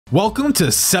Welcome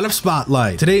to Setup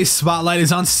Spotlight. Today's spotlight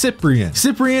is on Ciprian.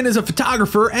 Ciprian is a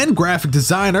photographer and graphic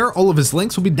designer. All of his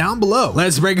links will be down below.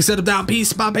 Let's break his setup down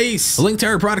piece by piece. A link to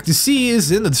every product you see is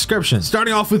in the description.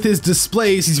 Starting off with his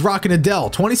displays, he's rocking a Dell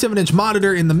 27-inch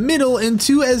monitor in the middle and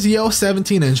two Ezio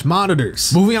 17-inch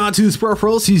monitors. Moving on to his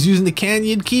peripherals, he's using the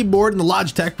Canyon keyboard and the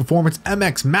Logitech Performance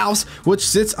MX mouse, which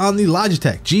sits on the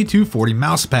Logitech G240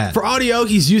 mousepad. For audio,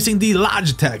 he's using the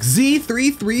Logitech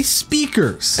Z33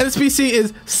 speakers. And this PC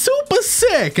is super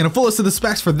sick, and a full list of the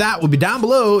specs for that will be down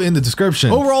below in the description.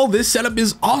 Overall, this setup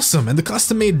is awesome, and the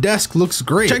custom-made desk looks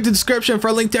great. Check the description for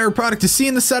a link to every product to see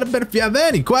in the setup, and if you have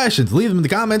any questions, leave them in the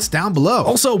comments down below.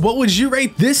 Also, what would you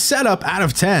rate this setup out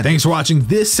of 10? Thanks for watching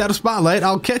this Setup Spotlight.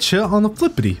 I'll catch you on the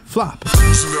flippity flop.